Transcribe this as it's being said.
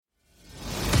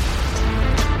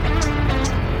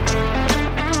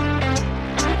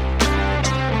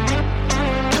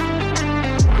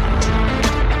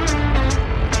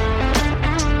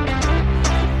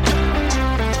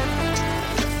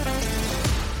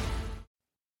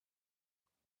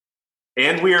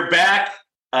And we are back.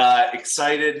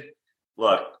 Excited.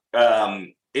 Look,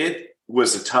 it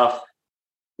was a tough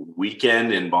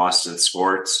weekend in Boston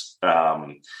sports.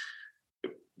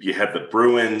 You had the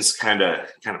Bruins kind of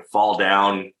fall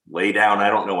down, lay down. I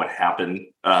don't know what happened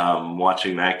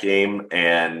watching that game.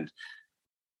 And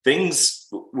things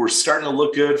were starting to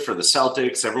look good for the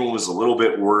Celtics. Everyone was a little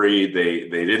bit worried. They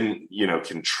didn't,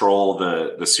 control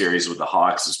the series with the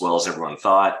Hawks as well as everyone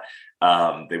thought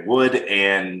they would.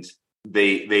 And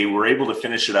they were able to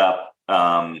finish it up.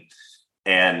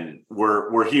 And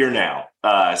we're here now.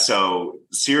 So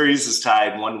the series is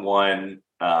tied 1-1,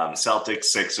 Celtics,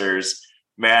 Sixers.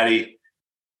 Maddie,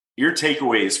 your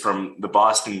takeaways from the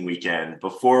Boston weekend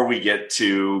before we get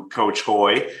to Coach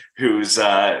Hoy, who's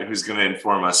going to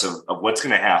inform us of what's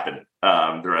going to happen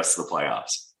the rest of the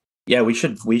playoffs. Yeah, we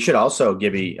should also,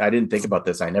 Gibby, I didn't think about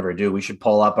this. I never do. We should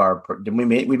pull up we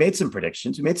made some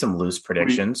predictions. We made some loose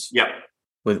predictions.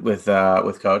 With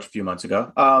Coach a few months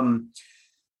ago.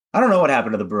 I don't know what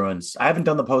happened to the Bruins. I haven't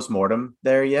done the postmortem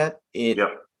there yet. It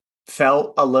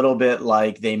felt a little bit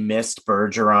like they missed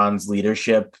Bergeron's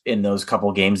leadership in those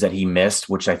couple games that he missed,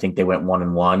 which I think they went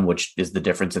 1-1, which is the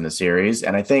difference in the series.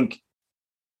 And I think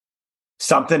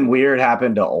something weird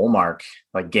happened to Olmark,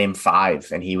 like game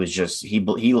 5, and he was just he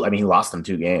lost them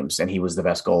 2 games, and he was the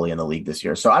best goalie in the league this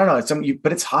year. So I don't know.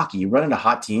 But it's hockey. You run into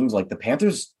hot teams like the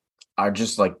Panthers are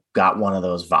just like got one of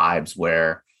those vibes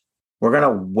where we're going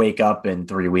to wake up in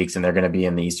 3 weeks and they're going to be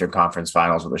in the Eastern Conference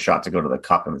Finals with a shot to go to the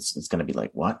Cup. And it's going to be like,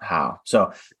 what? How?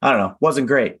 So I don't know. Wasn't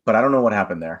great, but I don't know what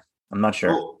happened there. I'm not sure.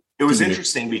 Well, it was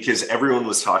interesting because everyone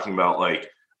was talking about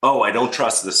like, oh, I don't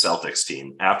trust the Celtics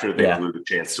team after they blew the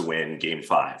chance to win game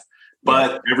 5.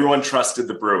 But everyone trusted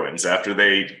the Bruins after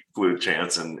they blew the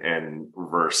chance and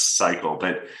reverse cycle.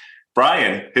 But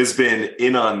Brian has been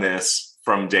in on this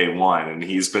from day one, and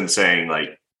he's been saying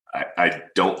like, I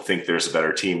don't think there's a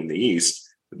better team in the East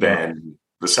than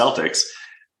the Celtics.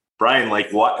 Brian,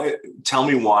 like, what? Tell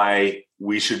me why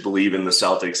we should believe in the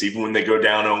Celtics, even when they go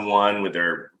down 0-1 with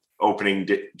their opening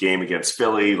game against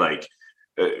Philly. Like,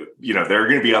 there are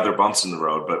going to be other bumps in the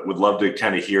road, but would love to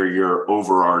kind of hear your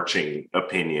overarching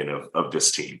opinion of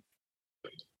this team.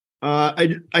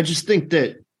 I just think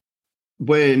that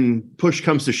when push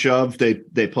comes to shove,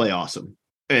 they play awesome.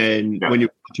 And when you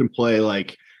watch them play,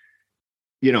 like,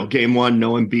 game 1,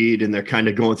 no Embiid, and they're kind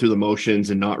of going through the motions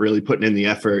and not really putting in the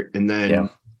effort. And then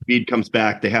Embiid comes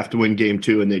back, they have to win game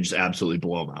 2, and they just absolutely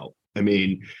blow them out. I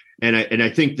mean, and I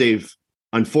think they've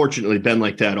unfortunately been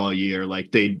like that all year.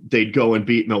 Like they'd go and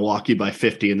beat Milwaukee by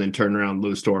 50 and then turn around and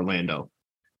lose to Orlando.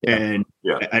 And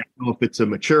I don't know if it's a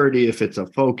maturity, if it's a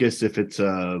focus, if it's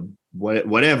a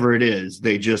whatever it is,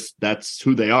 that's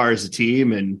who they are as a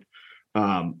team. And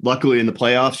luckily in the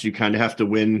playoffs, you kind of have to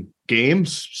win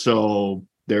games. So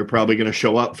they're probably going to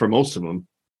show up for most of them.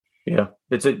 Yeah,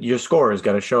 your scorer has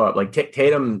got to show up. Like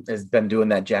Tatum has been doing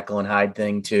that Jekyll and Hyde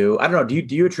thing too. I don't know.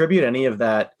 Do you attribute any of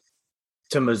that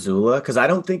to Mazzulla? Because I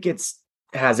don't think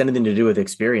has anything to do with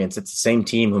experience. It's the same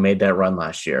team who made that run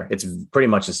last year. It's pretty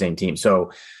much the same team.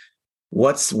 So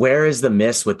where is the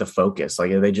miss with the focus?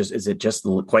 Like, is it just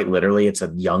quite literally it's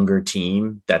a younger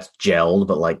team that's gelled,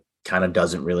 but like kind of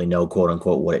doesn't really know, quote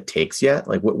unquote, what it takes yet?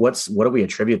 Like what do we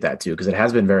attribute that to? Because it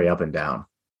has been very up and down.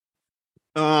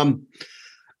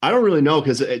 I don't really know,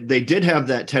 because they did have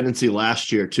that tendency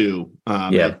last year too.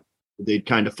 They'd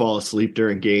kind of fall asleep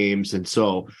during games. And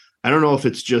so I don't know if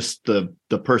it's just the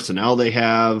personnel they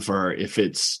have, or if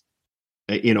it's,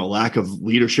 lack of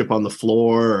leadership on the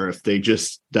floor, or if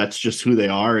that's just who they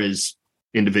are as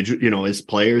individual, as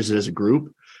players, as a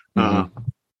group. Mm-hmm.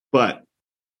 But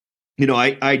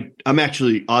I'm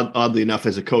actually oddly enough,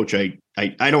 as a coach, I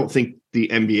don't think the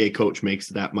NBA coach makes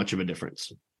that much of a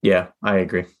difference. Yeah, I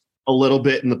agree. A little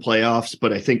bit in the playoffs,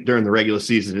 but I think during the regular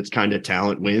season, it's kind of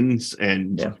talent wins.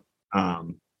 And,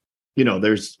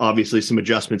 there's obviously some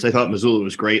adjustments. I thought Mazzulla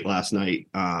was great last night,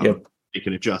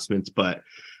 making adjustments, but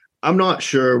I'm not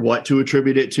sure what to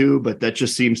attribute it to, but that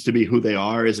just seems to be who they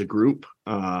are as a group.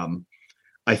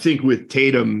 I think with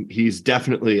Tatum, he's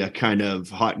definitely a kind of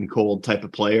hot and cold type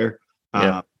of player.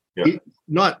 Not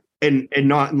in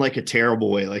like a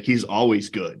terrible way. Like, he's always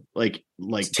good. Like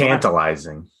it's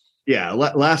tantalizing. Yeah.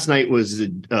 Last night was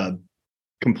a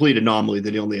complete anomaly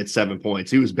that he only had 7 points.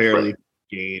 He was barely in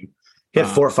the game. He had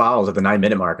 4 fouls at the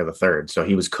 9-minute mark of the third. So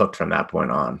he was cooked from that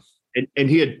point on. And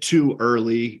he had 2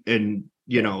 early, and,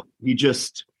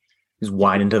 he's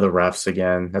whining to the refs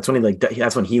again. That's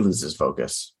when he loses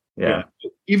focus. Yeah.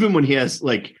 Even when he has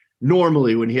like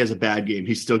normally when he has a bad game,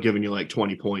 he's still giving you like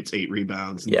 20 points, 8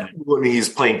 rebounds. Yeah. When he's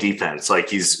playing defense, like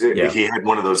he had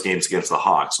one of those games against the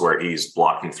Hawks where he's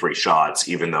blocking 3 shots,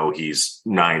 even though he's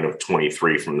 9 of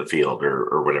 23 from the field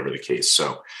or whatever the case.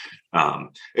 So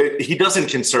he doesn't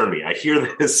concern me. I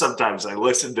hear this sometimes. I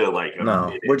listen to like,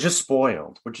 we're just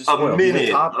spoiled. A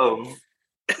minute of,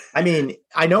 I mean,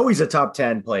 I know he's a top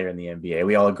 10 player in the NBA.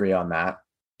 We all agree on that.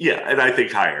 Yeah. And I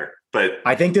think higher. But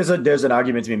I think there's an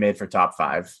argument to be made for top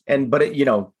 5.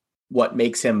 What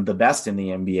makes him the best in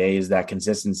the NBA is that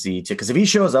consistency because if he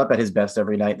shows up at his best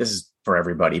every night, this is for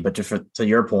everybody, but to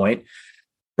your point,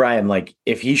 Brian, like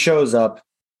if he shows up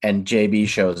and JB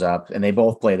shows up and they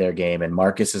both play their game and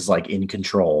Marcus is like in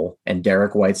control and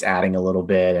Derek White's adding a little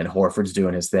bit and Horford's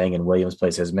doing his thing and Williams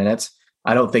plays his minutes,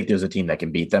 I don't think there's a team that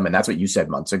can beat them. And that's what you said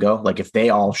months ago. Like if they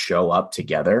all show up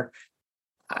together,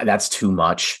 that's too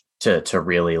much. To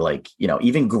really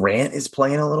even Grant is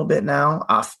playing a little bit now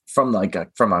off from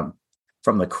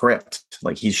the crypt.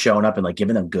 Like he's showing up and like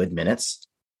giving them good minutes.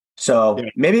 So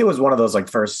maybe it was one of those like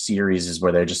first series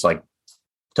where they just like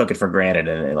took it for granted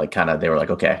and they were like,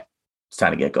 okay, it's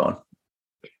time to get going.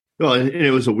 Well, and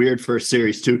it was a weird first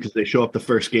series too, because they show up the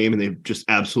first game and they just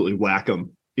absolutely whack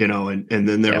them, and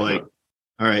then they're like,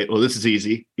 all right, well, this is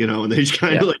easy, and they just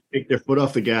kind of like take their foot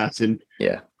off the gas. And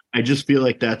I just feel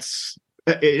like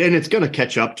and it's going to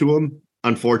catch up to them,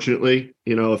 unfortunately,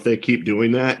 if they keep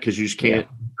doing that, because you just can't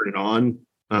turn it on.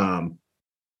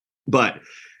 But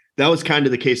that was kind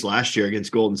of the case last year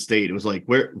against Golden State. It was like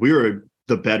we were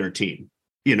the better team.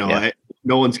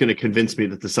 No one's going to convince me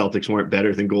that the Celtics weren't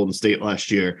better than Golden State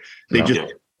last year. They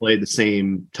just played the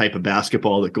same type of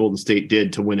basketball that Golden State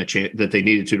did to win that they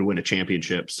needed to win a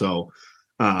championship. So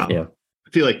I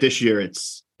feel like this year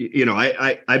it's,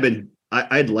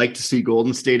 I'd like to see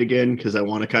Golden State again because I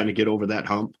want to kind of get over that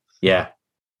hump. Yeah.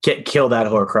 Kill that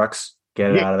Horcrux.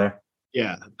 Get it out of there.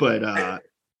 Yeah. But, I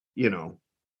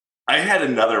had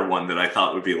another one that I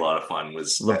thought would be a lot of fun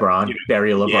was LeBron.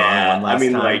 Bury LeBron one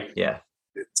last time.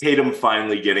 Tatum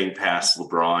finally getting past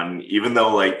LeBron, even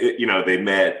though they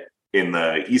met in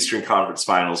the Eastern Conference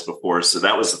Finals before. So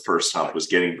that was the first hump, was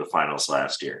getting to the finals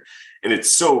last year. And it's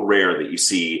so rare that you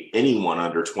see anyone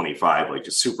under 25, like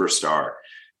a superstar,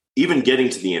 even getting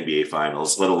to the NBA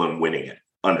Finals, let alone winning it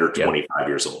under 25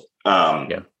 years old.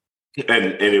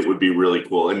 And it would be really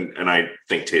cool. And I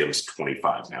think Tatum's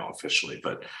 25 now officially,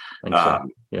 but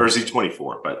or is he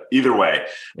 24? But either way.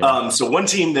 So one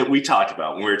team that we talked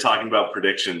about when we were talking about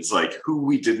predictions, like who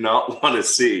we did not want to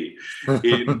see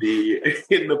in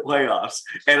the playoffs.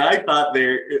 And I thought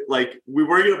we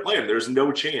weren't going to play them. There's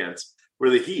no chance, were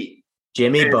the Heat.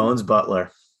 Jimmy Bones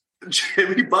Butler.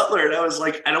 Jimmy Butler. And I was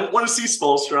like, I don't want to see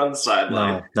Spoelstra on the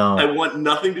sideline. No. I want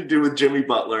nothing to do with Jimmy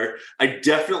Butler. I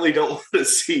definitely don't want to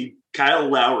see Kyle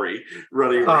Lowry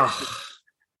running around.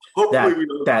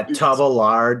 That tub of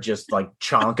lard just like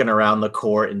chonking around the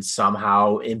court and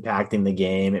somehow impacting the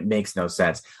game. It makes no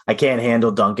sense. I can't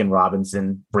handle Duncan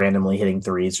Robinson randomly hitting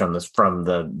threes from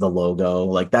the logo.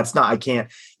 Like that's not, I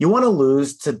can't. You want to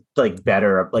lose to like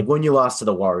better, like when you lost to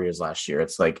the Warriors last year,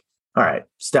 it's like, all right,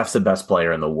 Steph's the best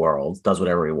player in the world, does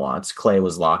whatever he wants. Clay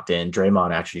was locked in.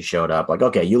 Draymond actually showed up. Like,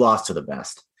 okay, you lost to the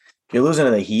best. You're losing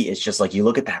to the Heat. It's just like you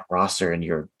look at that roster and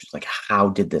you're just like, how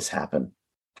did this happen?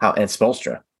 And it's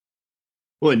Spoelstra.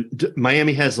 Well,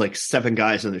 Miami has like 7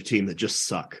 guys on their team that just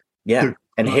suck. Yeah,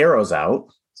 and Harrow's out.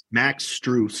 Max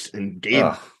Strus and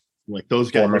Gabe, like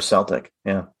those guys. Former Celtic,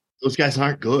 yeah. Those guys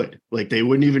aren't good. Like they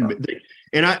wouldn't even.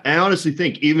 And I honestly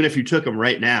think even if you took them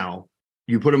right now,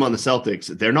 you put them on the Celtics,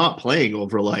 they're not playing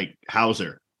over like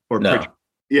Hauser or Pritchard.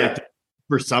 Yeah. Like,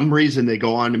 for some reason, they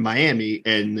go on to Miami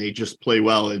and they just play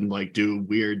well and like do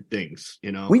weird things.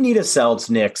 We need a Celtics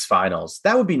Knicks finals.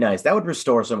 That would be nice. That would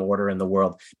restore some order in the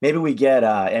world. Maybe we get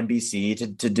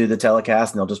NBC to do the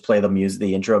telecast and they'll just play the music,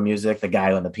 the intro music. The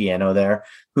guy on the piano there.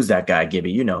 Who's that guy,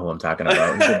 Gibby? You know who I'm talking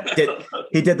about.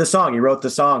 He did the song. He wrote the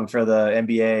song for the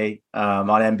NBA on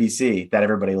NBC that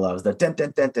everybody loves. The dun,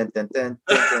 dun, dun, dun, dun, dun, dun.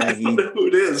 I don't know who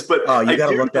it is, but you got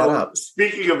to look that up.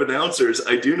 Speaking of announcers,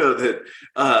 I do know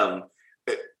that.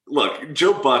 Look,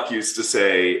 Joe Buck used to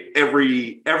say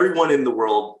everyone in the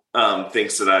world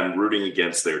thinks that I'm rooting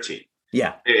against their team.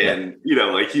 Yeah. And,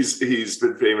 he's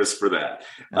been famous for that.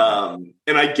 And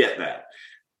I get that.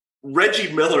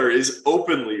 Reggie Miller is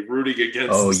openly rooting against.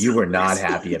 Oh, you were not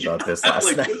happy about this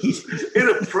last night.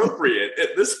 Inappropriate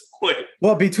at this point.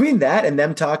 Well, between that and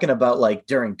them talking about like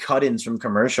during cut-ins from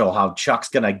commercial, how Chuck's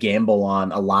going to gamble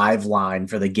on a live line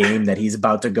for the game that he's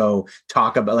about to go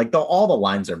talk about. Like all the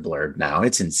lines are blurred now.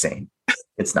 It's insane.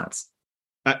 It's nuts.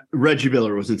 Reggie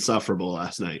Miller was insufferable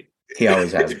last night. He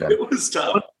always has been. It was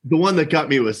tough. The one that got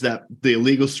me was the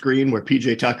illegal screen where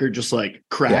PJ Tucker just like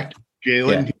cracked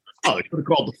Jalen. Yeah. Oh, he could have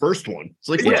called the first one. It's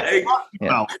like,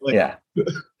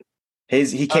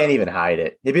 He can't even hide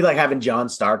it. It'd be like having John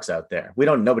Starks out there.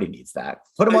 Nobody needs that.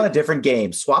 Put him on a different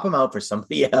game. Swap him out for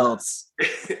somebody else.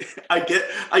 I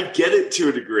get it to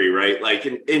a degree, right? Like,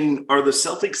 are the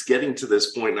Celtics getting to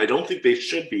this point? And I don't think they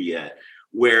should be yet,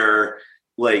 where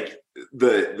like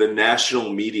the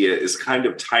national media is kind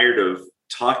of tired of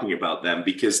talking about them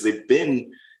because they've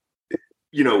been,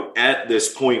 at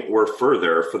this point or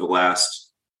further for the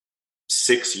last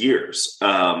 6 years,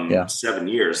 7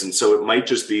 years. And so it might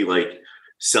just be like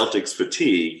Celtics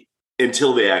fatigue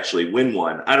until they actually win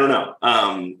one. I don't know.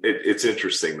 It's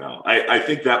interesting though. I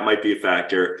think that might be a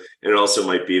factor. It also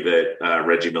might be that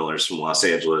Reggie Miller's from Los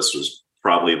Angeles, was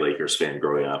probably a Lakers fan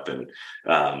growing up and,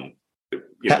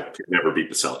 could never beat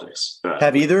the Celtics.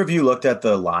 Have either of you looked at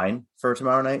the line for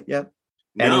tomorrow night yet?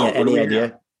 Any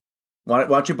idea? Why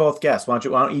don't you both guess? Why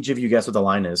don't each of you guess what the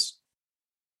line is?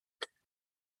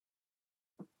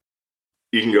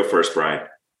 You can go first, Brian.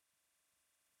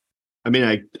 I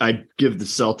mean, I'd give the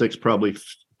Celtics probably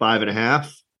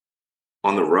 5.5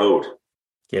 on the road.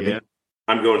 Gibby? Yeah.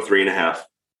 I'm going 3.5.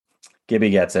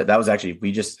 Gibby gets it. That was actually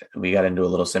we got into a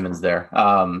little Simmons there.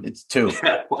 It's 2.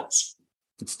 Yeah, it was.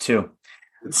 It's 2.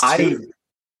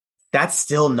 That's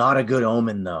still not a good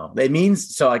omen, though. It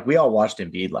means we all watched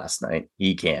Embiid last night.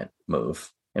 He can't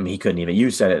move. I mean, he couldn't even.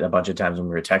 You said it a bunch of times when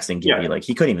we were texting Gibby. Like,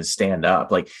 he couldn't even stand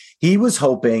up. Like, he was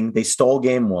hoping they stole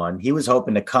game 1. He was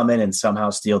hoping to come in and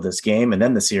somehow steal this game, and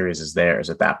then the series is theirs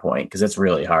at that point because it's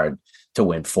really hard to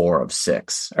win 4 of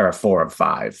 6 or 4 of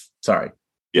 5. Sorry,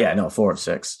 4 of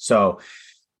 6. So,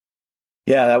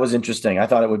 that was interesting. I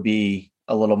thought it would be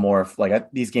a little more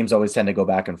these games always tend to go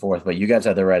back and forth, but you guys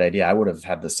had the right idea. I would have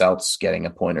had the Celts getting a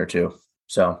point or 2.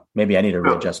 So maybe I need to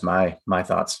readjust my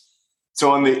thoughts.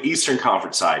 So on the Eastern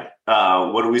Conference side,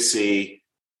 what do we see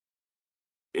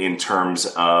in terms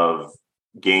of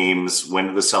games? When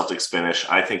do the Celtics finish?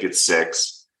 I think it's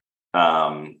 6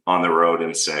 on the road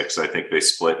in 6. I think they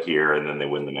split here and then they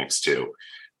win the next 2.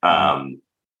 Brian,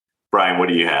 what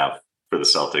do you have for the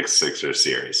Celtics Sixers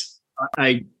series?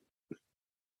 I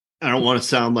don't want to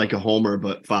sound like a homer,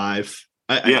 but 5.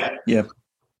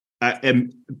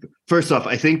 And first off,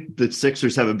 I think the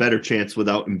Sixers have a better chance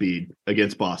without Embiid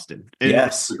against Boston. And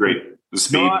yes, great. The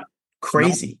speed,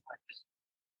 crazy.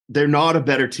 They're not a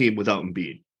better team without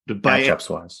Embiid.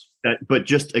 Matchups wise, but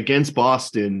just against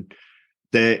Boston,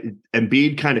 that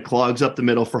Embiid kind of clogs up the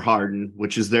middle for Harden,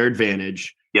 which is their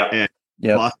advantage. Yeah, and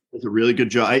Boston does a really good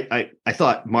job. I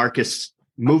thought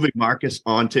moving Marcus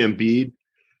onto Embiid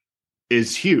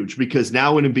is huge because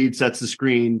now when Embiid sets the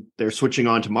screen, they're switching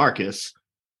on to Marcus,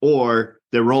 or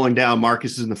they're rolling down.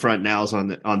 Marcus is in the front, now's on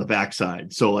the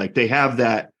backside. So like they have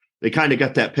that, they kind of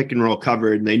got that pick and roll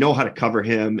covered and they know how to cover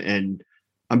him. And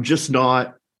they're just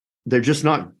not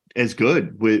as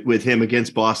good with him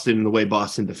against Boston and the way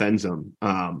Boston defends them.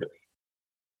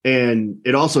 And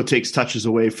it also takes touches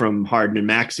away from Harden and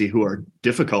Maxey, who are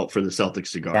difficult for the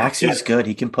Celtics to guard. Maxey's good.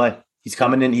 He can play. He's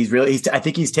coming in. I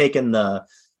think he's taken the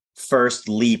first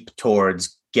leap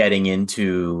towards getting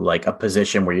into like a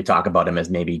position where you talk about him as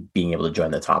maybe being able to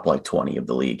join the top 20 of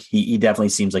the league. He definitely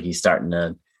seems like he's starting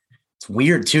to. It's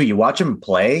weird too. You watch him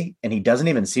play and he doesn't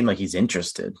even seem like he's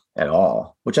interested at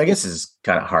all, which I guess is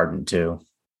kind of hardened too.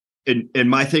 And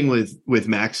my thing with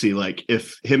Maxey, like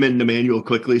if him and Emmanuel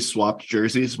quickly swapped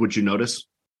jerseys, would you notice?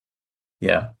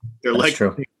 Yeah, they're like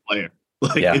true. The same player.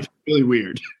 It's really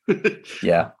weird.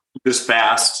 Yeah, just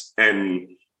fast and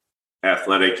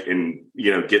athletic, and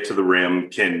get to the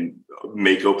rim, can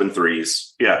make open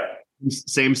threes. Yeah,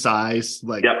 same size.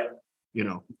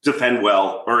 Defend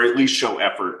well, or at least show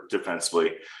effort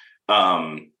defensively.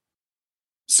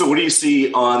 So, what do you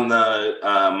see on the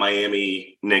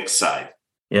Miami Knicks side?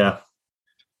 Yeah.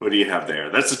 What do you have there?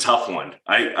 That's a tough one.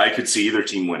 I could see either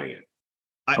team winning it.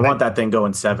 I want that thing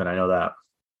going 7. I know that.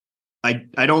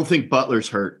 I don't think Butler's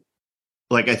hurt.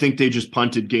 I think they just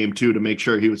punted game 2 to make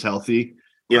sure he was healthy.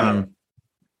 Yeah.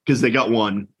 Because they got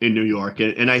 1 in New York.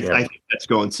 And I think that's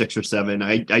going 6 or 7.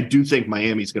 I do think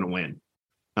Miami's going to win.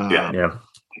 I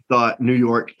thought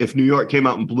if New York came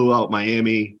out and blew out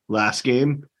Miami last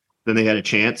game, then they had a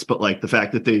chance. But the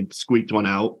fact that they squeaked one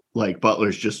out,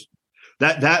 Butler's just,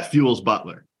 that fuels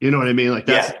Butler. You know what I mean? I'm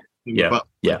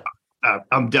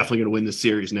definitely going to win this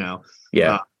series now.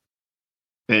 Yeah.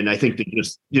 And I think they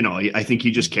just, I think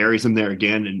he just carries them there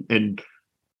again. And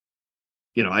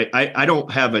I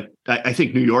don't have I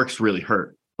think New York's really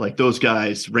hurt. Those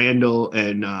guys, Randall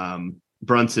and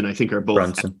Brunson, I think are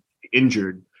both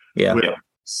injured. Yeah.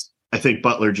 I think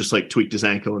Butler just like tweaked his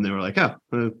ankle and they were like,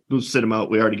 we'll sit him out.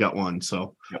 We already got one.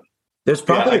 So there's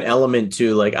probably an element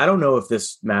to, like, I don't know if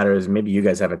this matters. Maybe you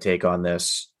guys have a take on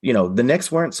this. You know, the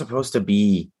Knicks weren't supposed to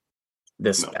be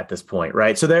this at this point,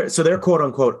 right? So they're quote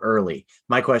unquote early.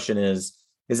 My question is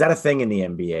that a thing in the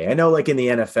NBA? I know, like, in the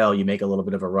NFL, you make a little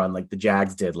bit of a run like the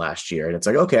Jags did last year. And it's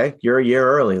like, okay, you're a year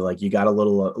early. Like, you got a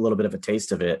little bit of a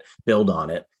taste of it, build on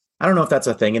it. I don't know if that's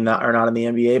a thing or not in the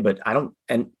NBA, but I don't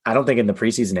think in the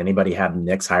preseason anybody had the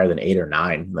Knicks higher than 8 or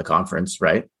 9 in the conference,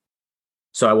 right?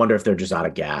 So I wonder if they're just out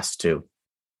of gas too.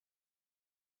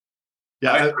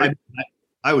 Yeah,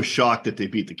 I was shocked that they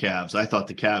beat the Cavs. I thought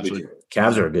the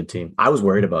Cavs are a good team. I was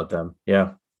worried about them.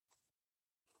 Yeah.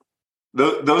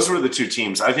 Those were the two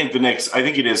teams. I think the Knicks, I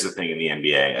think it is a thing in the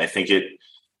NBA. I think it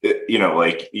you know,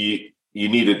 like you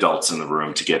need adults in the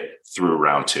room to get through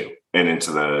round 2 and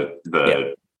into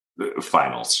the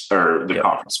finals, or the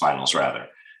conference finals rather.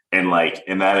 And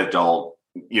that adult,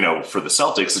 you know, for the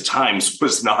Celtics at times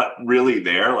was not really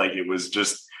there. Like, it was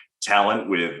just talent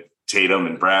with Tatum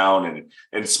and Brown,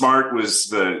 and Smart was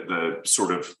the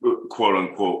sort of quote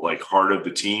unquote like heart of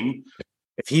the team.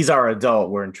 If he's our adult,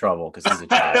 we're in trouble because he's a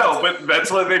child. No, but that's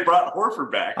why they brought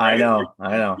Horford back. Right? I know.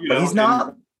 But he's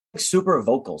not super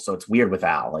vocal, so it's weird with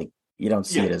Al. Like, you don't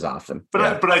see it as often.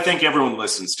 But I think everyone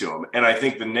listens to him, and I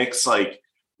think the Knicks, like,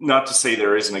 not to say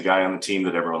there isn't a guy on the team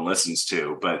that everyone listens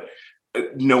to, but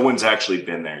no one's actually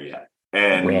been there yet.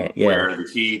 And where the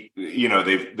Heat, you know,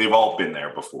 they've all been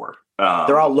there before.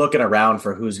 They're all looking around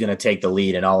for who's going to take the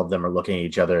lead, and all of them are looking at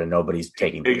each other, and nobody's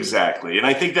taking the lead. Exactly. And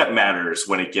I think that matters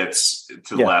when it gets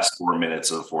to the last 4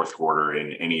 minutes of the fourth quarter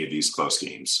in any of these close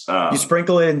games. You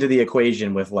sprinkle it into the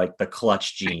equation with, like, the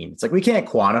clutch gene. It's like, we can't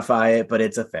quantify it, but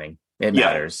it's a thing. It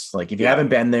matters. Like, if you haven't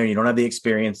been there, you don't have the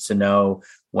experience to know,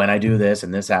 when I do this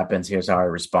and this happens, here's how I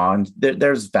respond.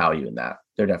 There's value in that.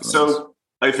 There definitely is.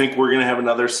 I think we're going to have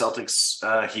another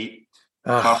Celtics Heat.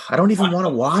 I don't even want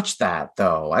to watch that,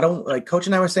 though. I don't, like, Coach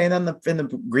and I were saying that in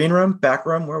the green room, back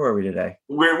room. Where were we today?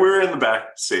 We're in the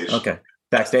backstage. Okay.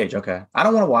 Backstage. Okay. I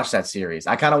don't want to watch that series.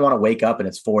 I kind of want to wake up and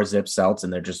it's 4-zip Celts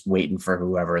and they're just waiting for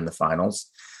whoever in the finals.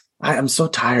 I'm so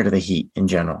tired of the Heat in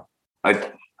general. I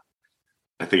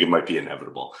think it might be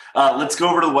inevitable. Let's go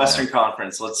over to the Western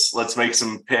Conference. Let's make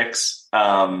some picks.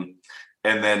 And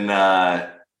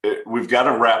then we've got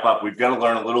to wrap up. We've got to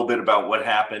learn a little bit about what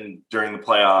happened during the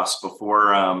playoffs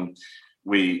before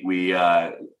we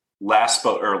last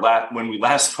spoke, or when we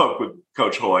last spoke with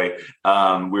Coach Hoy.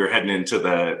 We were heading into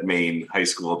the main high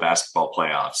school basketball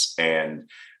playoffs,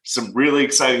 and some really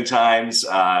exciting times,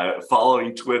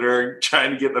 following Twitter,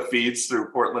 trying to get the feeds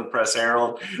through Portland Press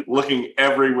Herald, looking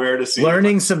everywhere to see.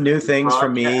 Learning some new things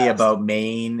from me about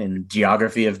Maine and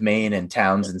geography of Maine and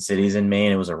towns and cities in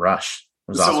Maine. It was a rush.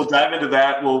 So awesome. We'll dive into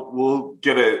that. We'll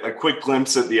get a quick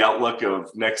glimpse at the outlook of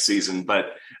next season.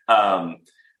 But not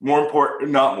more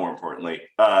importantly,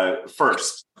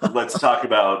 first, let's talk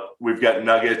about, we've got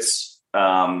Nuggets,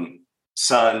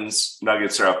 Suns.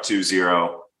 Nuggets are up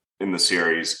 2-0 in the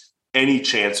series. Any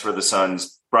chance for the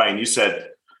Suns? Brian, you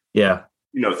said,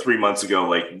 3 months ago,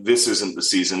 like, this isn't the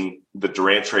season. The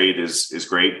Durant trade is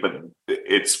great, but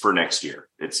it's for next year.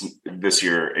 It's this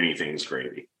year. Anything's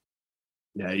gravy.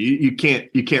 Yeah, you can't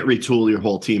retool your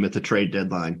whole team at the trade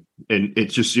deadline, and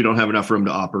it's just, you don't have enough room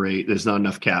to operate. There's not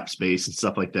enough cap space and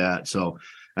stuff like that. So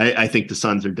I think the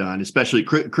Suns are done. Especially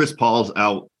Chris Paul's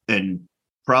out and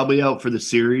probably out for the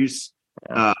series.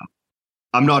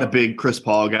 I'm not a big Chris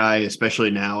Paul guy,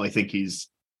 especially now. I think he's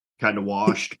kind of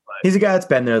washed. But he's a guy that's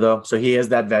been there, though, so he has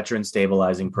that veteran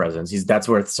stabilizing presence. That's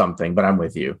worth something. But I'm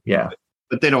with you. Yeah,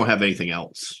 but they don't have anything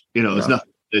else. There's nothing.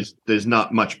 There's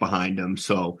not much behind him.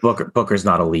 So Booker's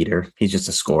not a leader. He's just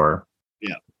a scorer.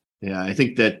 Yeah. I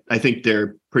think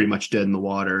they're pretty much dead in the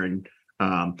water, and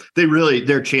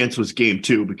their chance was game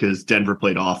 2 because Denver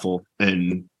played awful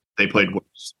and they played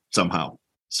worse somehow.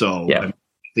 So I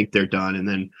think they're done. And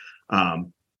then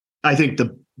I think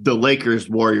the Lakers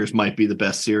Warriors might be the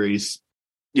best series.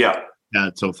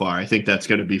 So far. I think that's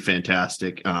going to be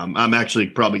fantastic. I'm actually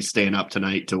probably staying up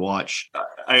tonight to watch.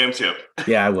 I am too.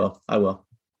 Yeah, I will.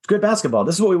 It's good basketball.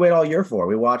 This is what we wait all year for.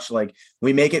 We watch,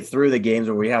 we make it through the games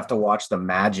where we have to watch the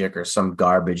Magic or some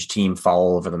garbage team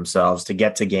fall over themselves to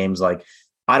get to games like,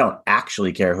 I don't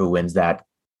actually care who wins that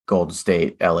Golden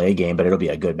State LA game, but it'll be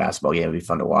a good basketball game. It'll be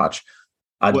fun to watch.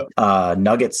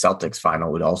 Nuggets Celtics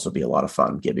final would also be a lot of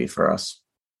fun, Gibby, for us.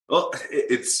 Well,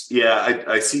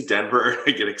 I see Denver.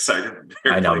 I get excited.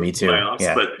 I know, me too.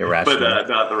 Playoffs, but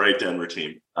not the right Denver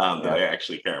team that I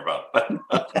actually care about.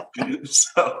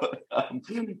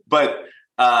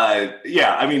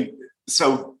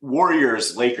 So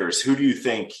Warriors, Lakers. Who do you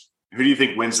think Who do you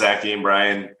think wins that game,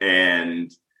 Brian?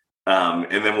 And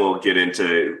then we'll get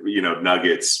into,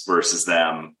 Nuggets versus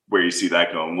them, where you see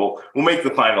that going. We'll make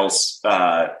the finals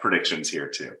predictions here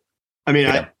too. I mean,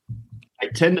 I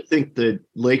tend to think the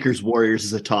Lakers Warriors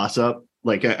is a toss up.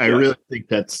 Like I really think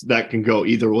that can go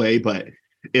either way. But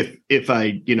if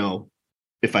I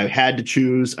had to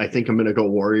choose, I think I'm going to go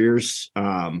Warriors.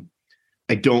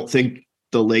 I don't think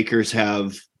the Lakers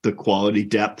have the quality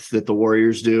depth that the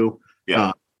Warriors do.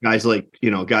 Yeah. Guys like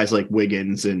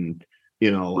Wiggins and,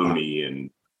 Looney and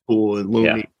Poole and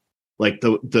Looney. Yeah. Like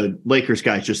the Lakers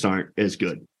guys just aren't as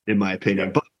good, in my opinion.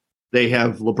 Yeah. But they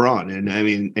have LeBron,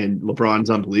 and LeBron's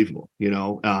unbelievable.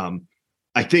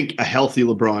 I think a healthy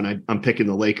LeBron, I'm picking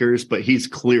the Lakers, but he's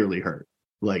clearly hurt,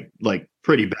 like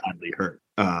pretty badly hurt.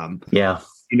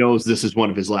 He knows this is one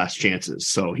of his last chances,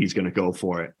 so he's going to go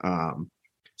for it.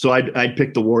 So I'd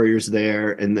pick the Warriors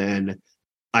there, and then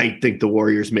I think the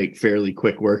Warriors make fairly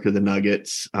quick work of the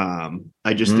Nuggets. I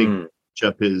just think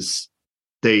matchup is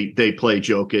they play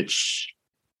Jokic,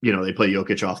 they play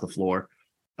Jokic off the floor.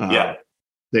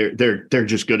 They're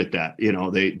just good at that.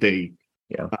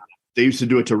 They used to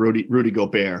do it to Rudy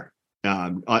Gobert.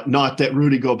 Not that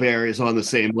Rudy Gobert is on the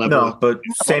same level. No, but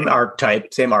same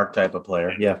archetype of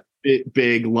player. Yeah.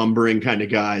 Big lumbering kind of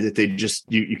guy that they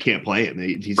just, you can't play him.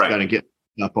 He's got to get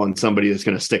up on somebody that's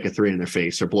going to stick a three in their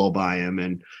face or blow by him.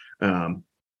 And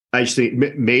I just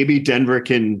think maybe Denver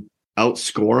can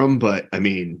outscore them, but I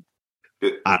mean,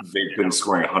 they've been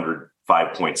scoring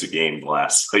 105 points a game the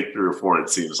last 3 or 4, it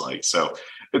seems like. So,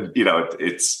 they're going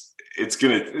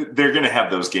to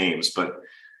have those games, but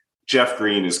Jeff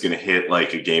Green is going to hit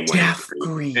like a game winner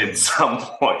at some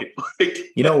point.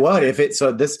 You know what? If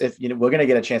we're going to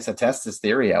get a chance to test this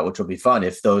theory out, which will be fun.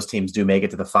 If those teams do make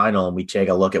it to the final and we take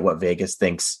a look at what Vegas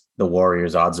thinks the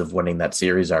Warriors' odds of winning that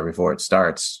series are before it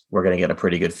starts, we're going to get a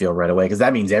pretty good feel right away. Cause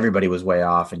that means everybody was way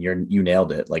off and you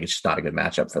nailed it. Like it's just not a good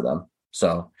matchup for them.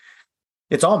 So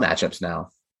it's all matchups now.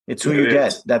 It's who you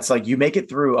get. That's like, you make it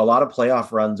through. A lot of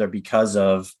playoff runs are because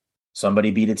of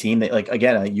somebody beat a team that, like,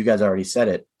 again, you guys already said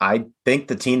it. I think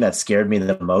the team that scared me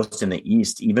the most in the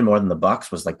East, even more than the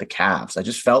Bucks, was like the Cavs. I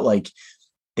just felt like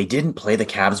they didn't play the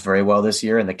Cavs very well this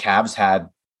year, and the Cavs had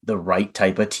the right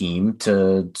type of team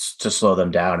to slow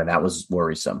them down, and that was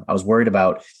worrisome. I was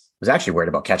actually worried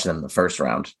about catching them in the first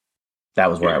round. That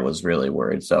was where I was really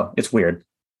worried. So it's weird.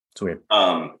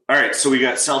 All right, so we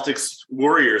got Celtics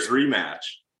Warriors rematch.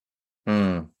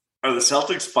 Are the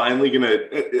Celtics finally going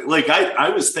to, like, I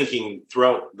was thinking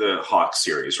throughout the Hawks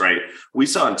series, right? We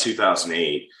saw in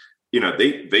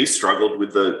 2008, they struggled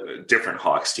with the different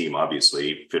Hawks team,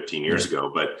 obviously 15 years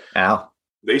ago, but Al,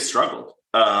 they struggled.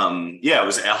 It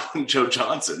was Al and Joe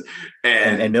Johnson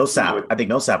and Millsap. I think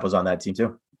Millsap was on that team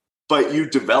too. But you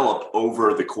develop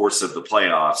over the course of the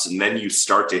playoffs, and then you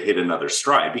start to hit another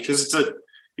stride because it's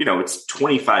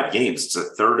 25 games. It's a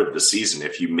third of the season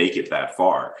if you make it that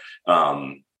far.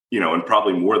 And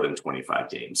probably more than 25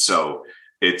 games. So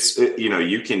it's,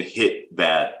 you can hit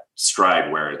that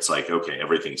stride where it's like, okay,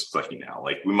 everything's clicking now.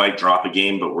 Like we might drop a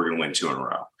game, but we're going to win 2 in a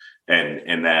row.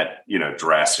 And that,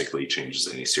 drastically changes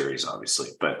any series, obviously.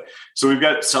 But so we've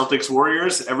got Celtics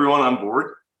Warriors, everyone on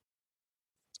board.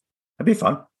 That'd be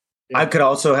fun. Yeah. I could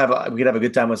also we could have a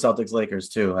good time with Celtics Lakers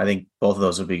too. I think both of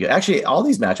those would be good. Actually, all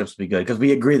these matchups would be good because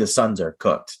we agree the Suns are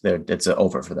cooked. It's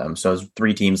over for them. So there's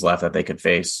 3 teams left that they could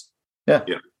face. Yeah.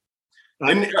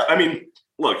 And I mean,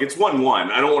 look, it's 1-1.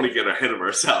 I don't want to get ahead of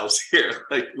ourselves here.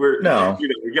 Like we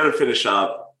got to finish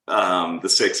up the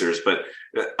Sixers, but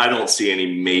I don't see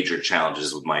any major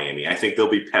challenges with Miami. I think they'll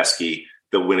be pesky.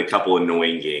 They'll win a couple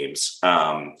annoying games.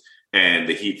 And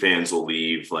the Heat fans will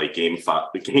leave like game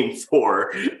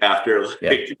 4 after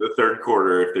the third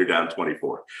quarter if they're down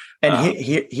 24. And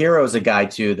Hero's a guy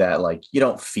too that like you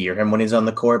don't fear him when he's on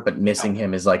the court, but missing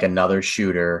him is like another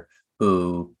shooter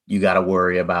who you got to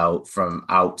worry about from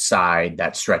outside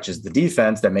that stretches the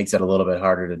defense, that makes it a little bit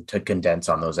harder to condense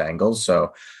on those angles.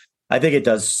 So I think it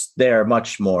does. They're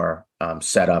much more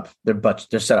set up.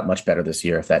 They're set up much better this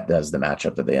year if that does the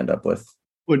matchup that they end up with.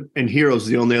 And Hero's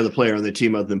the only other player on the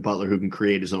team other than Butler who can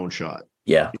create his own shot.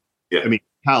 Yeah. I mean,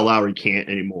 Kyle Lowry can't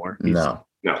anymore. No.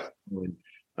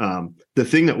 The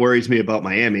thing that worries me about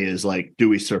Miami is like, do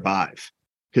we survive?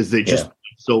 Because they just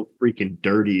so freaking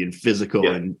dirty and physical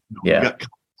and got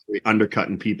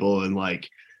undercutting people and like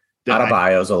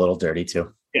Adebayo's a little dirty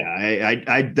too. Yeah,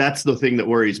 I that's the thing that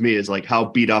worries me is like how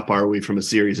beat up are we from a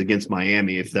series against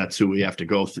Miami if that's who we have to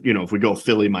go. If we go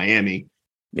Philly, Miami.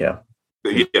 Yeah,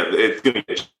 it's going to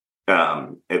get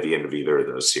at the end of either of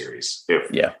those series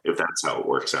if that's how it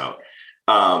works out.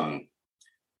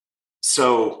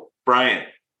 So Brian,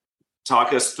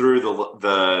 talk us through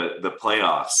the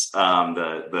playoffs,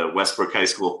 the Westbrook High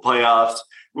School playoffs.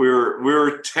 We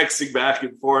were texting back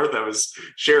and forth. I was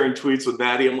sharing tweets with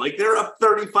Maddie. I'm like, they're up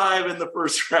 35 in the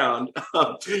first round.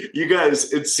 You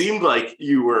guys, it seemed like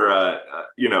you were,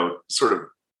 sort of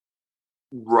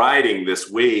riding this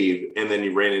wave, and then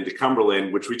you ran into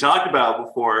Cumberland, which we talked about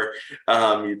before.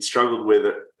 You'd struggled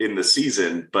with in the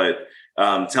season, but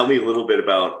tell me a little bit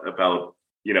about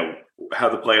how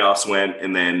the playoffs went,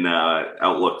 and then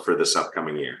outlook for this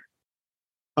upcoming year.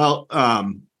 Well,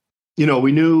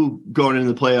 we knew going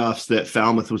into the playoffs that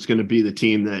Falmouth was going to be the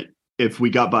team that if we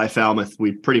got by Falmouth,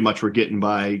 we pretty much were getting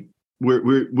by.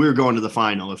 We're going to the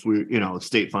final if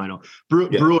state final.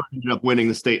 Brewer ended up winning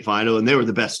the state final, and they were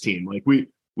the best team. Like we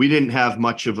didn't have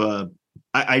much of a.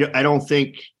 I don't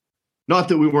think, not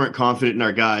that we weren't confident in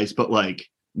our guys, but like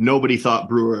nobody thought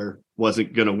Brewer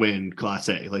wasn't going to win Class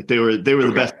A. Like they were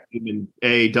the best team in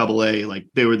AA. Like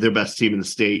they were their best team in the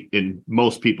state in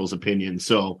most people's opinion.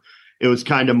 So it was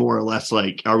kind of more or less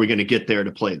like, are we going to get there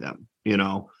to play them?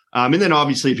 And then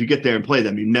obviously if you get there and play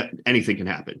them, anything can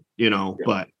happen.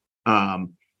 But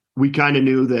we kind of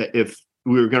knew that if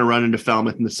we were going to run into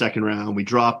Falmouth in the second round, we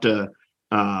dropped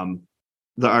our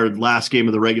last game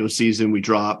of the regular season. We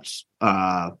lost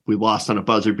on a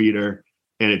buzzer beater,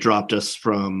 and it dropped us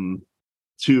from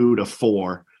 2 to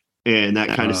 4. And that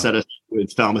kind of set us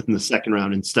with Falmouth in the second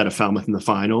round instead of Falmouth in the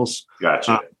finals.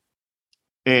 Gotcha.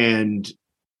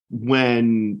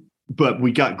 But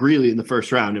we got Greeley in the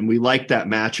first round, and we liked that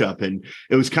matchup. And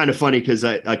it was kind of funny because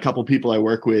a couple people I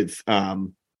work with,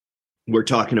 we're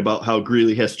talking about how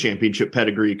Greeley has championship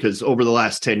pedigree, because over the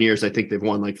last 10 years, I think they've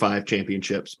won like 5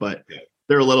 championships, but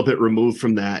they're a little bit removed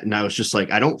from that. And I was just like,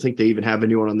 I don't think they even have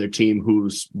anyone on their team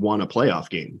who's won a playoff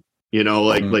game,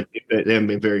 like they haven't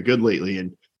been very good lately.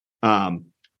 And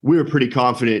we were pretty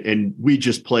confident, and we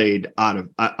just played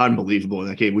unbelievable in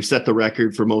that game. We set the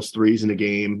record for most threes in a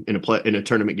game, in a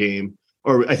tournament game,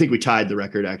 or I think we tied the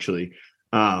record actually.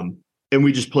 And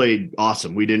we just played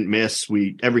awesome. We didn't miss.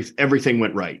 Everything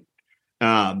went right.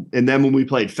 And then when we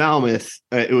played Falmouth,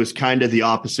 it was kind of the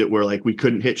opposite, where like we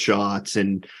couldn't hit shots,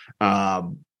 and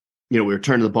we were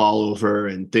turning the ball over,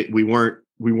 and we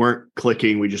weren't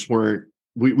clicking. We just weren't.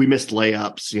 We missed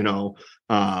layups,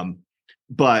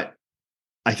 but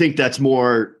I think that's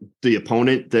more the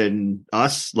opponent than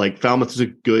us. Like Falmouth is a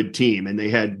good team, and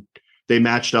they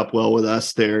matched up well with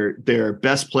us. Their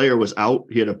best player was out.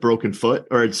 He had a broken foot,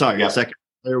 the second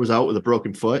player was out with a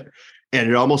broken foot. And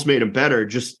it almost made him better.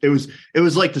 Just it was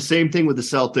like the same thing with the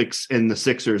Celtics and the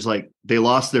Sixers. Like they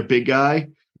lost their big guy,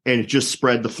 and it just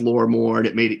spread the floor more, and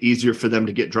it made it easier for them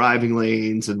to get driving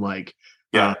lanes. And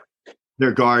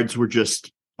their guards were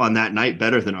just on that night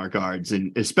better than our guards,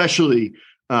 and especially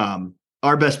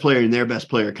our best player and their best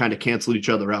player kind of canceled each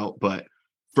other out. But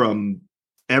from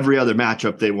every other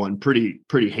matchup, they won pretty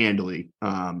handily.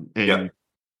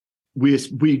 We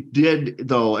did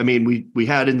though. I mean, we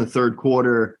had in the third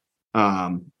quarter.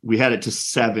 We had it to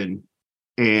 7,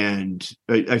 and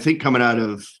I think going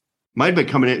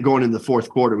in the fourth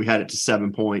quarter, we had it to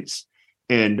 7 points,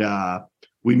 and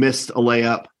we missed a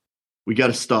layup. We got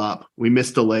to stop. We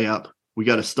missed a layup. We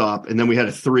got to stop. And then we had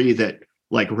a 3 that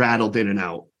like rattled in and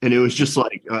out. And it was just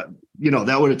like, that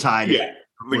would have tied it.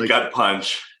 We gut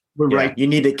punch. We're right. You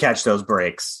need to catch those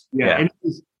breaks. Yeah. And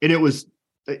it was,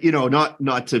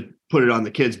 not to put it on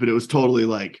the kids, but it was totally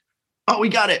like, oh, we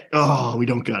got it. Oh, we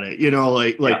don't got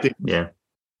it.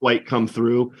 White come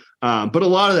through. But a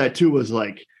lot of that too was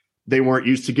like they weren't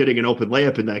used to getting an open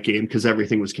layup in that game because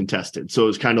everything was contested. So it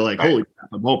was kind of like, holy crap,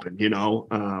 I'm open,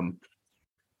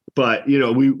 But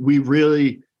we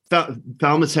really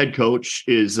Falmouth's head coach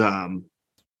is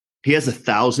he has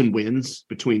 1,000 wins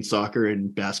between soccer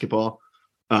and basketball.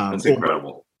 That's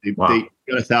incredible. They got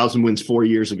 1,000 wins 4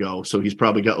 years ago, so he's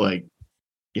probably got like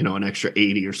an extra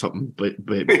 80 or something.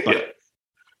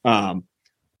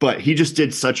 But he just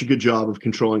did such a good job of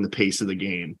controlling the pace of the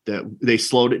game that they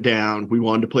slowed it down. We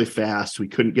wanted to play fast. We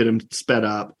couldn't get them sped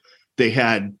up. They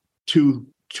had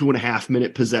 2.5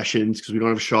 minute possessions because we don't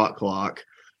have a shot clock.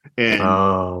 And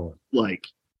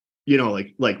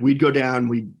we'd go down,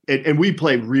 we'd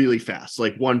play really fast,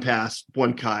 like one pass,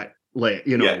 one cut,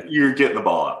 you're getting the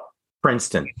ball up.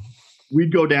 Princeton.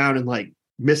 We'd go down and like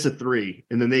miss a 3,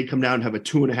 and then they'd come down and have a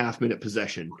 2.5 minute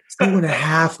possession.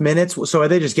 2.5 minutes. So are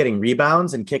they just getting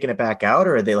rebounds and kicking it back out,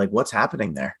 or are they like, what's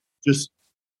happening there? Just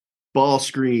ball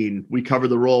screen. We cover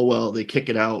the roll well. They kick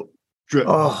it out. Drip.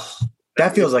 Oh,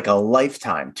 that feels like a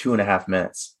lifetime. 2.5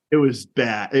 minutes. It was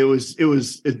bad. It was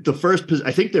the first.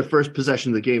 I think their first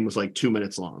possession of the game was like 2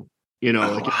 minutes long.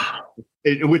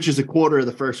 which is a quarter of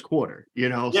the first quarter,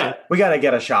 So we got to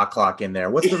get a shot clock in there.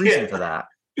 What's the reason for that?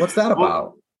 What's that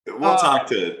about? We'll talk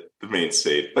to the Maine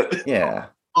State, but yeah.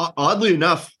 Oddly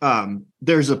enough,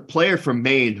 there's a player from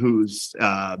Maine who's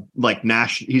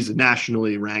he's a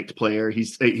nationally ranked player.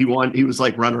 He was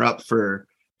like runner up for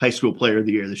high school player of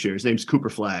the year this year. His name's Cooper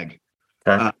Flagg.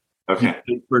 Okay. He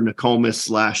played for Nokomis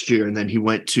last year, and then he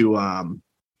went to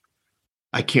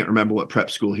I can't remember what prep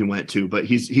school he went to, but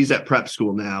he's at prep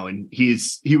school now, and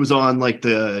he was on like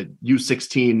the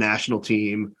U16 national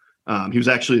team. He was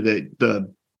actually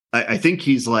I think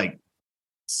he's like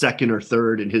second or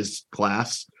third in his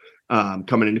class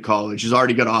coming into college. He's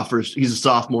already got offers. He's a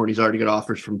sophomore, and he's already got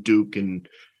offers from Duke and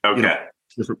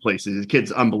different places. The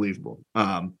kid's unbelievable.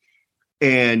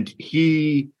 And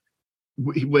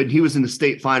when he was in the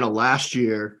state final last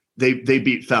year, they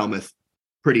beat Falmouth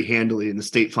pretty handily in the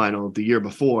state final the year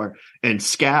before, and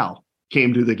Scal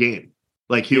came to the game.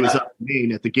 Like he was up in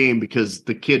Maine at the game because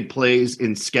the kid plays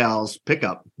in Scal's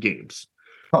pickup games.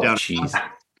 Oh, jeez.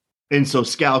 And so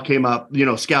Scal came up,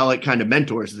 Scal like kind of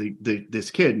mentors this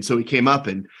kid. And so he came up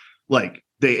and like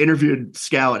they interviewed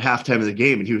Scal at halftime of the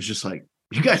game, and he was just like,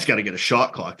 "You guys got to get a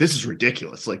shot clock. This is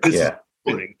ridiculous. Like this is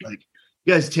like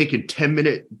you guys taking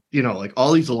 10-minute, like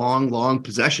all these long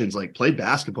possessions, like play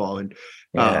basketball." And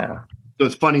so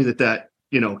it's funny that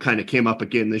kind of came up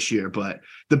again this year. But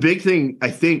the big thing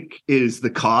I think is the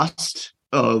cost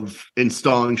of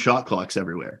installing shot clocks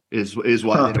everywhere is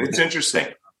why it's interesting.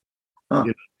 Huh.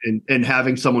 And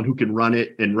having someone who can run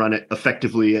it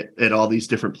effectively at all these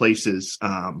different places.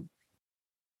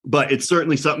 But it's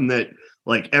certainly something that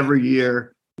like every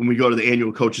year when we go to the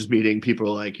annual coaches meeting, people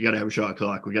are like, "You got to have a shot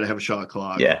clock. We got to have a shot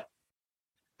clock." Yeah.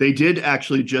 They did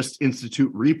actually just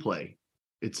institute replay.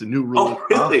 It's a new rule. Oh,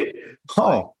 really?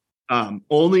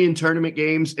 Only in tournament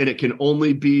games, and it can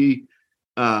only be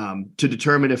to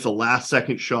determine if the last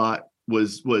second shot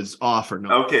was off or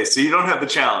not. Okay, so you don't have the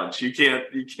challenge. You can't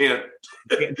give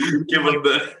them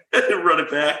the run it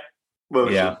back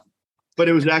motion. Yeah. But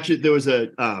it was actually there was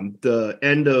the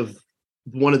end of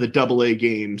one of the AA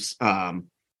games.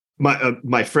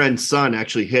 My friend's son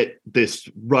actually hit this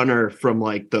runner from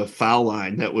like the foul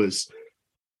line that was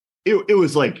it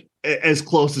was like as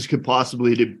close as could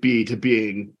possibly be to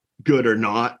being good or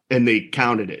not, and they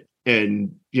counted it.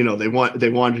 And they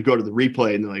wanted to go to the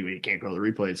replay, and they're like, "Well, you can't go to the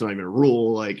replay. It's not even a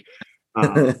rule." Like,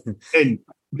 and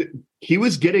he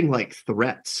was getting like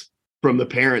threats from the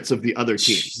parents of the other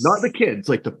team, not the kids,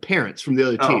 like the parents from the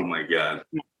other team. Oh my God.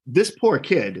 This poor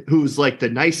kid, who's like the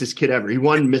nicest kid ever. He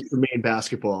won Mr. Maine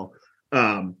basketball.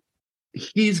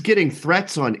 He's getting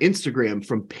threats on Instagram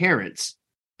from parents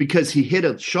because he hit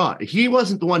a shot. He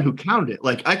wasn't the one who counted it.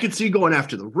 Like I could see going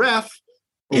after the ref.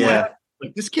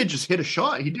 Like this kid just hit a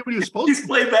shot. He did what he was supposed to. He's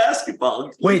playing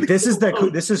basketball. Wait, this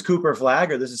is Cooper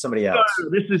Flagg, or this is somebody else? No,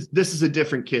 this is a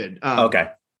different kid. Okay.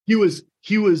 He was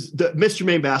the Mr.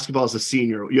 Maine basketball is a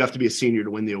senior. You have to be a senior to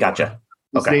win the award. Gotcha.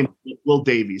 His name is Will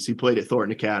Davies. He played at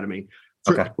Thornton Academy.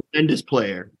 Tremendous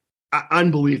player.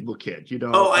 Unbelievable kid.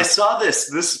 Oh, I saw this.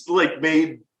 This like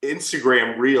made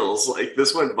Instagram reels. Like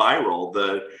this went viral.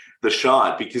 The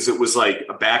shot, because it was like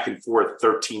a back and forth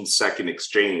 13-second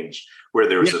exchange where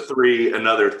there was a three,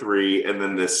 another three, and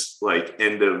then this like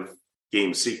end of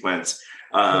game sequence.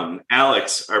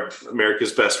 Alex, our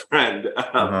America's best friend,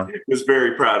 was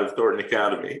very proud of Thornton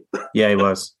Academy. Yeah, he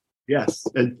was. Yes,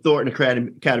 and Thornton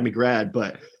Academy grad,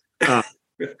 but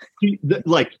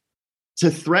like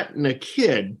to threaten a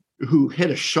kid who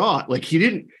hit a shot, like he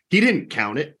didn't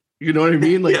count it. You know what I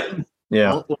mean? Like,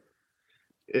 yeah.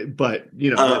 But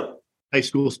high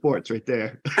school sports right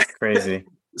there. Crazy.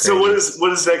 So what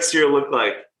does next year look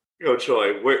like, Coach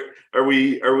Hoy? Where are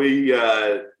we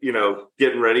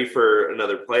getting ready for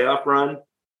another playoff run?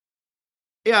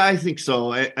 Yeah, I think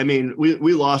so. I mean,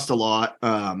 we lost a lot.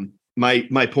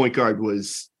 My point guard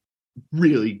was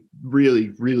really,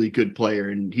 really, really good player,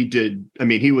 and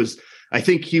I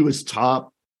think he was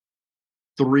top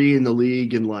 3 in the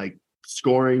league in like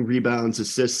scoring, rebounds,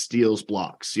 assists, steals,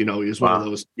 blocks. He was one of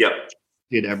those. Yep.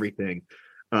 Did everything.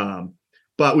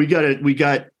 But we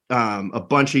got a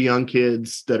bunch of young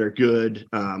kids that are good.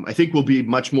 I think we'll be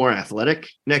much more athletic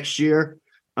next year.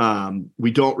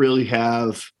 We don't really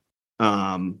have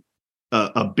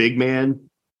a big man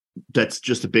that's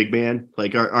just a big man.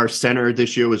 Like our center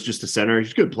this year was just a center.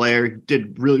 He's a good player. He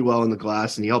did really well in the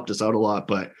glass, and he helped us out a lot.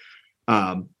 But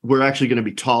we're actually going to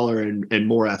be taller and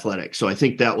more athletic. So I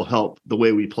think that will help the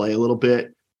way we play a little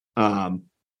bit.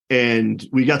 And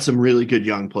we got some really good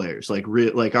young players.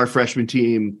 Like our freshman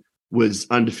team was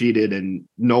undefeated, and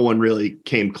no one really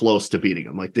came close to beating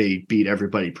them. Like they beat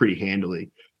everybody pretty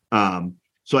handily.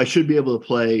 So I should be able to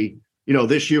play,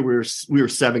 this year we were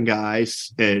 7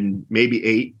 guys and maybe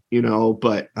 8,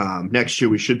 but next year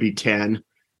we should be 10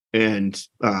 and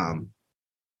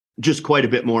just quite a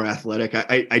bit more athletic.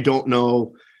 I don't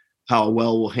know how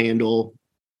well we'll handle,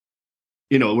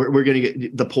 we're going to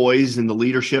get the poise and the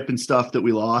leadership and stuff that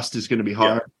we lost is going to be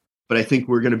hard, but I think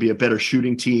we're going to be a better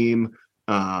shooting team.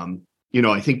 I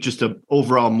think just a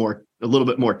little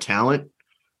bit more talent,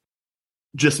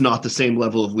 just not the same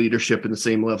level of leadership and the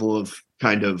same level of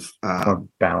kind of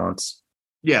balance.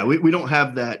 Yeah. We don't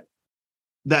have that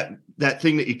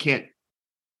thing that you can't.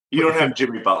 You don't have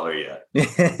Jimmy Butler yet.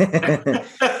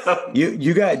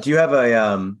 You got, do you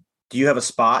have a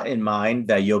spot in mind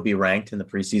that you'll be ranked in the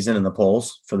preseason in the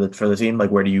polls for the team?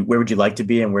 Like where would you like to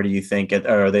be, and where do you think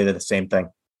or are they the same thing?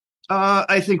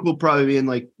 I think we'll probably be in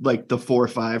like the 4 or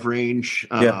 5 range.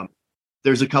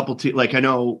 There's a couple I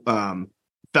know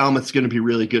Falmouth's going to be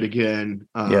really good again.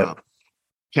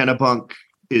 Kennebunk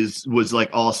was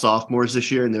like all sophomores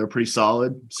this year, and they were pretty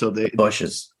solid. So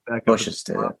Bushes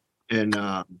did it. And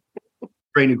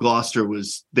Brandon Gloucester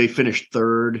they finished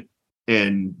 3rd,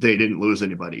 and they didn't lose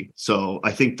anybody. So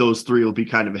I think those 3 will be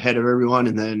kind of ahead of everyone.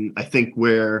 And then I think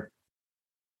we're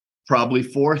probably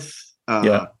 4th.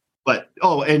 But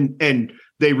and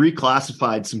they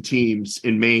reclassified some teams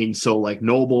in Maine. So like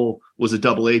Noble was a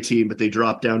AA team, but they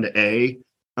dropped down to A.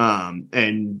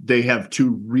 And they have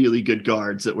 2 really good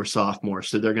guards that were sophomores,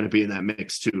 so they're going to be in that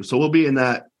mix too. So we'll be in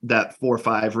that 4 or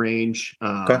 5 range.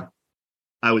 Okay.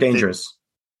 I would dangerous.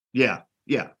 Think,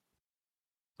 yeah.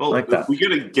 Well, we got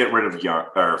to get rid of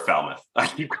Falmouth. I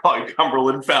keep calling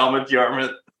Cumberland Falmouth,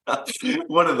 Yarmouth.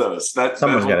 One of those.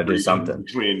 Someone's got to do something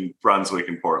between Brunswick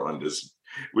and Portland.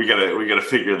 We gotta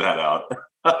figure that out.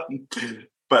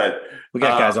 But we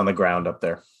got guys on the ground up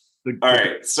there. All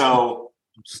right, so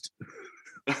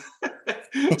we've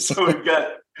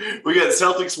got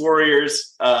Celtics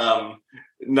Warriors,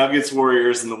 Nuggets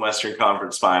Warriors in the Western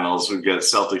Conference Finals. We've got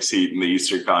Celtics Heat in the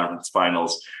Eastern Conference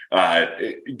Finals.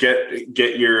 Get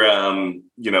your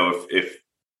if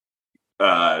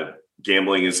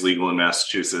gambling is legal in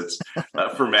Massachusetts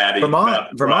for Maddie.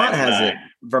 Vermont has it.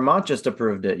 Vermont just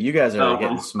approved it. You guys are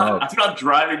getting smoked. I'm not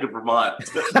driving to Vermont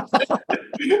to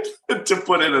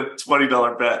put in a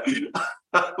 $20 bet.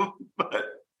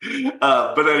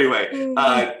 But anyway,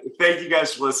 thank you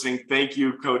guys for listening. Thank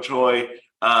you, Coach Hoy.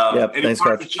 Any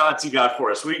parting shots you got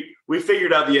for us? We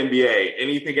figured out the NBA.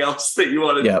 Anything else that you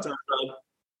wanted to talk about?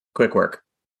 Quick work.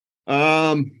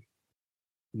 No,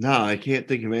 I can't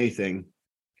think of anything.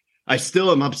 I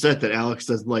still am upset that Alex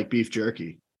doesn't like beef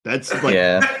jerky. That's like,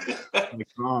 I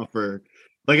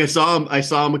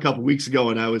saw him a couple weeks ago,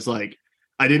 and I was like,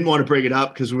 I didn't want to bring it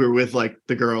up because we were with like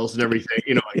the girls and everything. I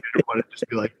didn't want to just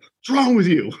be like, "What's wrong with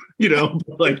you?"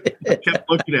 Like I kept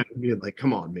looking at me and like,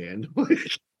 "Come on, man."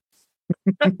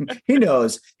 He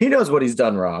knows what he's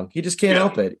done wrong. He just can't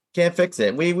help it. Can't fix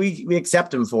it. We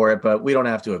accept him for it, but we don't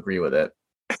have to agree with it.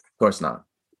 Of course not.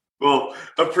 Well,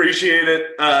 appreciate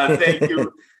it. Thank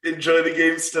you. Enjoy the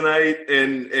games tonight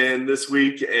and this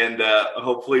week, and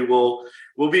hopefully we'll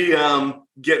be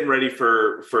getting ready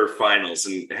for finals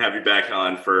and have you back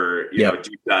on for a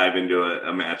deep dive into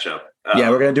a matchup.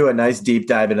 We're gonna do a nice deep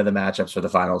dive into the matchups for the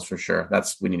finals for sure.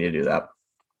 We need to do that.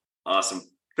 Awesome.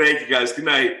 Thank you guys. Good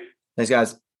night. Thanks,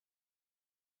 guys.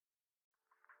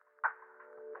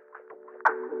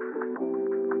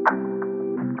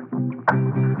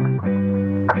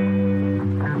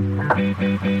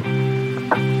 Thank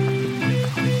you.